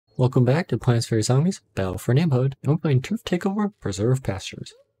Welcome back to Plants vs Zombies Battle for Neighborhood, and we're playing Turf Takeover Preserve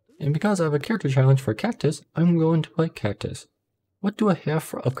Pastures. And because I have a character challenge for Cactus, I'm going to play Cactus. What do I have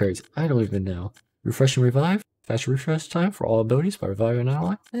for upgrades? I don't even know. Refresh and Revive, fast refresh time for all abilities by reviving an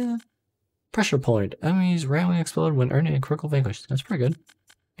ally. Pressure Point, enemies randomly explode when earning a critical vanquish. That's pretty good.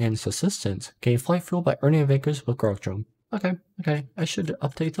 And Subsistence, gain flight fuel by earning a vanquish with Growth Drone. Okay, I should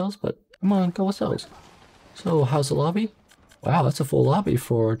update those, but I'm gonna go with those. So how's the lobby? Wow, that's a full lobby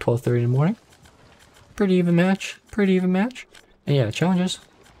for 12:30 in the morning. Pretty even match. And yeah, challenges.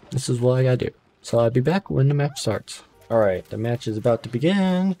 This is what I gotta do. So I'll be back when the match starts. Alright, the match is about to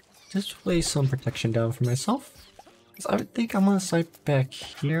begin. Just lay some protection down for myself. So I think I'm gonna snipe back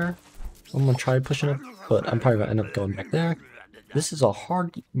here. I'm gonna try pushing up, but I'm probably gonna end up going back there. This is a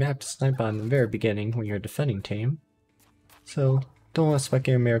hard map to snipe on in the very beginning when you're a defending team. So don't want to expect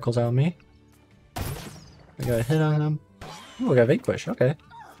any miracles out of me. I got a hit on him. Oh, I got a vanquish, okay.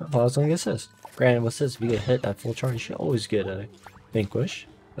 I thought I was gonna get assist. Granted, with this, if you get hit at full charge, you should always get a vanquish.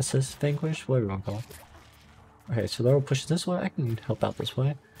 Assist, vanquish, whatever you want to call it. Okay, so they'll push this way. I can help out this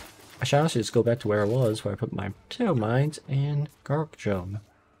way. I should honestly just go back to where I was, where I put my potato mines and garlic drum.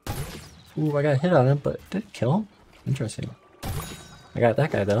 Ooh, I got a hit on him, but did it kill him? Interesting. I got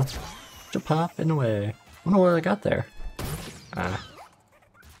that guy though. Just pop in the way. I wonder what I got there. Ah.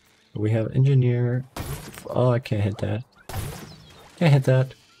 We have engineer. Oh, I can't hit that. Can't hit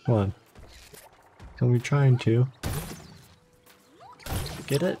that. Come on. Can we trying to?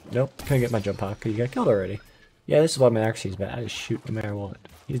 Get it? Nope. Couldn't get my jump pop because you got killed already. Yeah, this is why my accuracy is bad. I just shoot no matter what.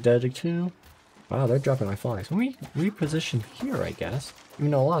 He's dead too. Wow, they're dropping my flags. Let me reposition here, I guess.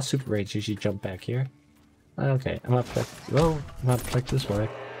 Even though a lot of super raids usually jump back here. Okay, I'm not protect. Well, I'm not protect this way.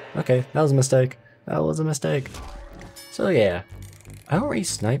 Okay, that was a mistake. So yeah, I don't really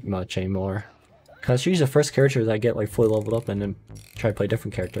snipe much anymore. Cause she's the first character that I get like fully leveled up and then try to play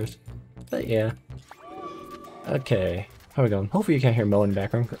different characters. But yeah. Okay, how are we going? Hopefully you can't hear mowing in the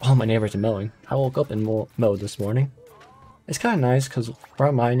background. Oh, my neighbors are mowing. I woke up and mowed this morning. It's kind of nice because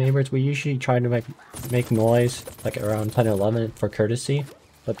around my neighbors we usually try to make noise like around 10 or 11 for courtesy.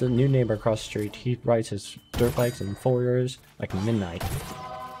 But the new neighbor across the street, he rides his dirt bikes and 4-wheelers like midnight.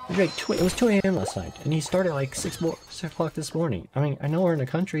 It was 2 a.m. last night, and he started like 6 o'clock this morning. I mean, I know we're in the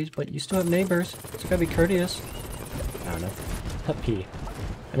countries, but you still have neighbors, so you gotta be courteous. I don't know. Pet peeve.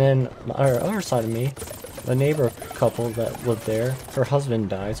 And then our other side of me, the neighbor couple that lived there, her husband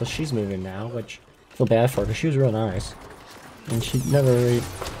died, so she's moving now, which I feel bad for her, because she was real nice. And she never really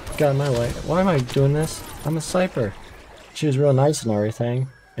got in my way. Why am I doing this? I'm a sniper. She was real nice and everything,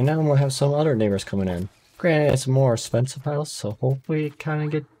 and now I'm gonna have some other neighbors coming in. Granted, it's a more expensive house, so hopefully it kind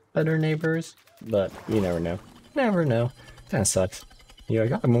of get better neighbors, but you never know. Kinda sucks. You're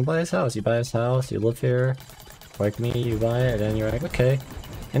like, oh, I'm gonna buy his house. You buy his house, you live here, like me, you buy it, and then you're like, okay.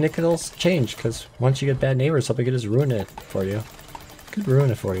 And it could also change, because once you get bad neighbors, something could just ruin it for you. Could ruin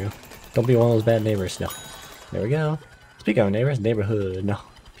it for you. Don't be one of those bad neighbors, no. There we go. Speaking of neighbors, neighborhood, no.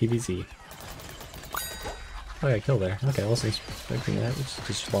 PVZ. Oh, I got killed there. Okay, I wasn't expecting that. Let's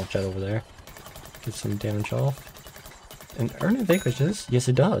just launch that over there. Get some damage off. And earn vanquishes? Yes,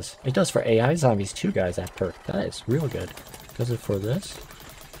 it does. It does for AI zombies too, guys, that perk. That is real good. Does it for this?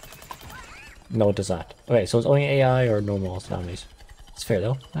 No, it does not. Okay, so it's only AI or normal zombies. It's fair,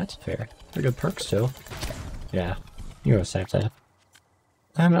 though. That's fair. They're good perks, too. Yeah, you're gonna snipe that.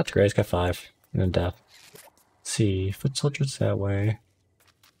 I'm not too great. It's got 5. And then death. Let's see. Foot soldiers that way.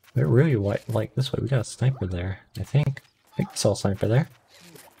 They're really like this way. We got a sniper there, I think. I saw a sniper there.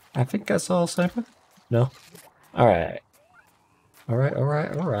 No? Alright.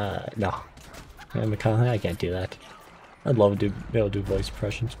 Alright. No. I can't do that. I'd love to be able to do voice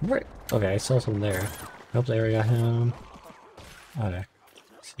impressions. Right. Okay, I saw something there. Nope, there we got him. Okay.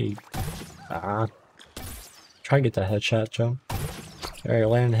 Let's see. Try to get that headshot jump. There,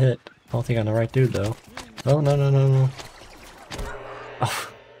 land hit. I don't think I'm the right dude though. Oh, no.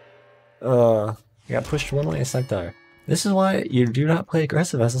 Oh. I got pushed one way and sniped there. This is why you do not play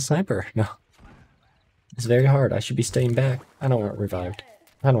aggressive as a sniper. No. It's very hard. I should be staying back. I don't want revived.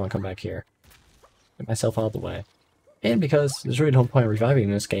 I don't want to come back here. Get myself out of the way. And because there's really no point in reviving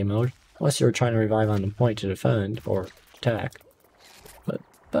in this game mode, unless you're trying to revive on the point to defend or attack. But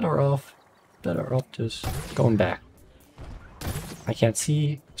better off just going back. I can't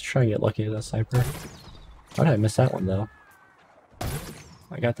see. Let's try and get lucky with that sniper. Why did I miss that one though?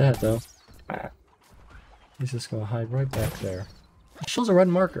 I got that though. He's just gonna hide right back there. It shows a red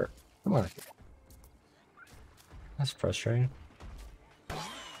marker. Come on. That's frustrating.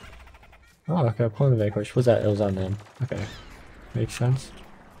 Oh, okay, pulling the vanquish. What's that? It was on them. Okay. Makes sense.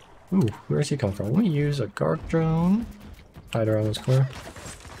 Ooh, where's he come from? Let me use a guard drone. Hide around this corner.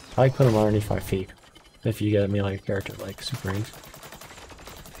 I put him underneath 5 feet. If you get me like a character like Super Rings.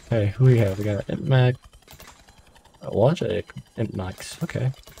 Hey, who we have? We got Imp Mac. Logic. Imp Max.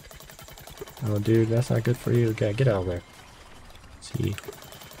 Okay. Oh, dude, that's not good for you. Okay, get out of there. Let's see.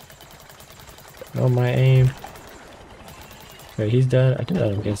 Oh, my aim. Okay, he's dead. I did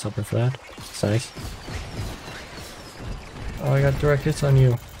let him get something for that. That's nice. Oh, I got direct hits on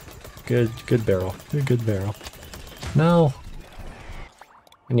you. Good barrel. Good barrel. No!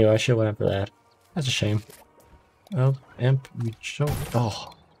 I knew I should have went after that. That's a shame. Oh, Imp, you show.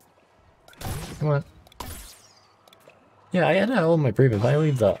 Oh. Come on. Yeah, I had all my previous. I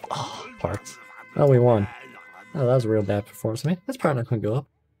leave the parts. Oh, we won. Oh, that was a real bad performance. I mean, that's probably not gonna go up.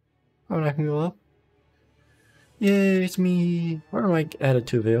 Probably not gonna go up. Yay, it's me. Where am I added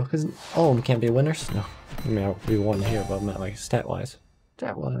to a video? Because all of them can't be winners. No. I mean, we won here, but I meant like stat-wise.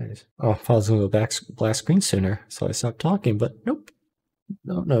 Stat-wise. Oh, I was gonna go back black screen sooner, so I stopped talking, but nope.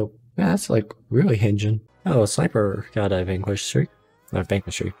 No. Yeah, that's like really hinging. Oh, a sniper got a vanquish streak. Not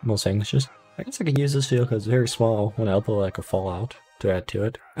vanquish streak, most Englishes. I guess I could use this video because it's very small when I upload like a Fallout to add to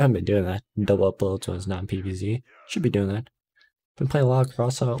it. I haven't been doing that. Double uploads when it's not PVZ. Should be doing that. Been playing a lot of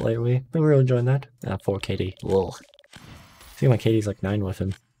Crossout lately. Been really enjoying that. 4 KD. Ugh. See, my KD's like 9 with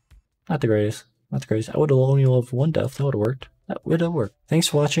him. Not the greatest. Not the greatest. I would have only loved 1 death. That would have worked. That would have worked. Thanks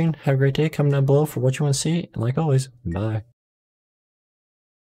for watching. Have a great day. Comment down below for what you want to see. And like always, bye.